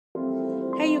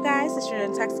Hey you guys, it's your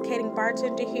intoxicating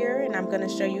bartender here, and I'm going to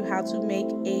show you how to make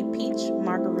a peach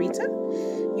margarita.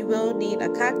 You will need a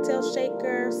cocktail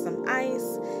shaker, some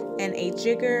ice, and a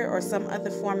jigger or some other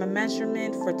form of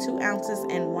measurement for 2 ounces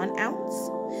and 1 ounce.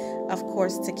 Of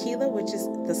course, tequila, which is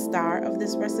the star of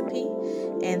this recipe.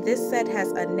 And this set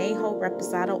has añejo,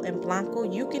 reposado, and blanco.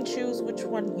 You can choose which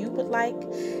one you would like.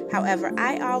 However,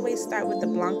 I always start with the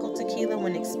blanco tequila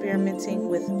when experimenting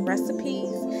with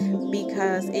recipes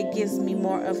because it gives me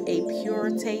more of a pure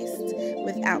taste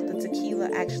without the tequila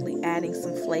actually adding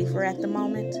some flavor at the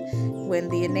moment. When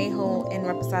the añejo and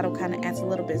reposado kind of adds a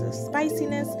little bit of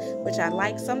spiciness, which I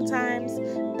like sometimes,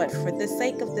 but for the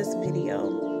sake of this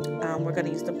video, we're going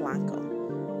to use the Blanco.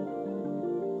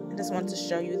 I just want to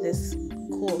show you this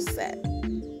cool set.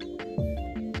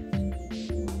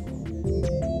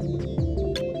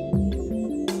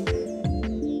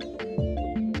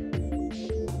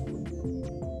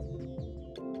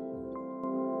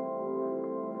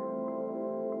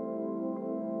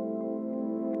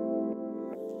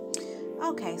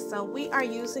 Okay, so we are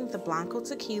using the Blanco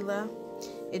tequila.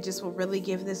 It just will really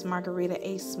give this margarita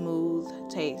a smooth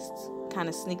taste, kind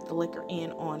of sneak the liquor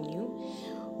in on you.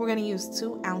 We're going to use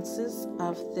 2 ounces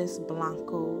of this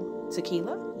Blanco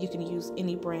tequila. You can use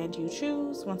any brand you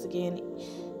choose. Once again,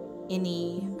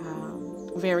 any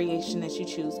variation that you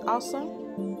choose also.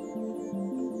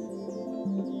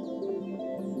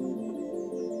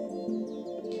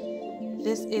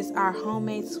 This is our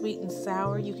homemade sweet and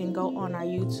sour. You can go on our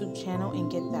YouTube channel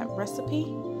and get that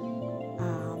recipe.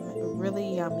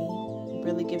 Really yummy.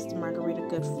 Really gives the margarita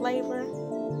good flavor.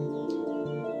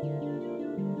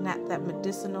 Not that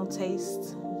medicinal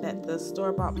taste that the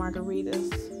store-bought margaritas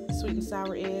sweet and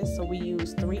sour is. So we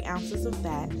use 3 ounces of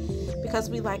that because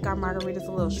we like our margaritas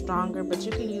a little stronger, but you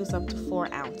can use up to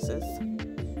 4 ounces.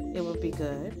 It will be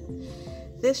good.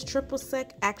 This triple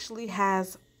sec actually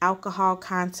has alcohol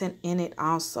content in it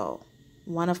also.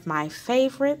 One of my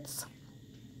favorites.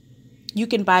 You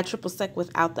can buy triple sec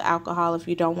without the alcohol if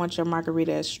you don't want your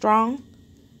margarita as strong.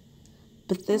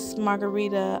 But this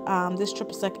margarita, this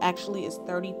triple sec actually is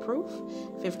 30 proof,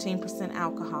 15%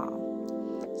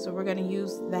 alcohol. So we're going to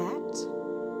use that.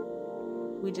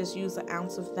 We just use 1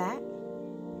 ounce of that.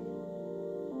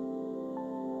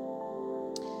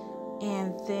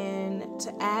 And then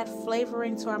to add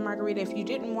flavoring to our margarita, if you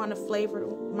didn't want a flavored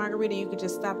margarita, you could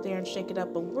just stop there and shake it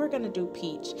up. But we're going to do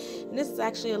peach. And this is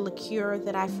actually a liqueur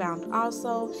that I found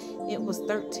also. It was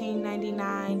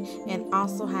 $13.99 and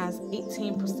also has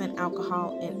 18%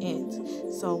 alcohol in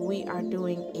it. So we are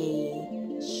doing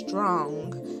a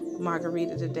strong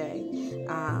margarita today.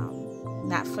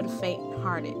 Not for the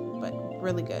faint-hearted, but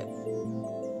really good.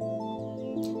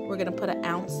 We're going to put 1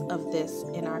 ounce of this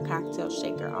in our cocktail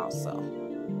shaker also.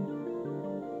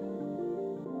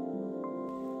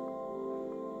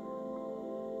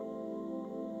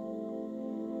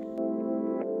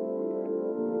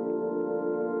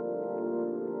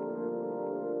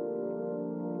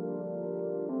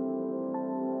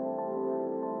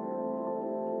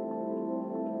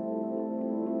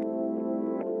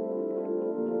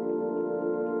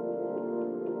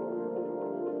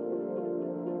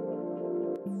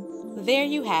 There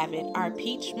you have it, our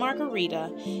peach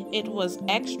margarita. It was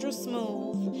extra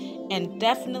smooth and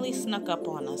definitely snuck up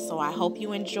on us, so I hope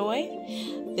you enjoy.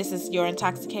 This is your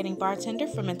intoxicating bartender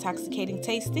from Intoxicating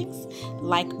Tastings.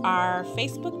 Like our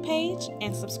Facebook page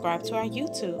and subscribe to our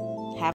YouTube.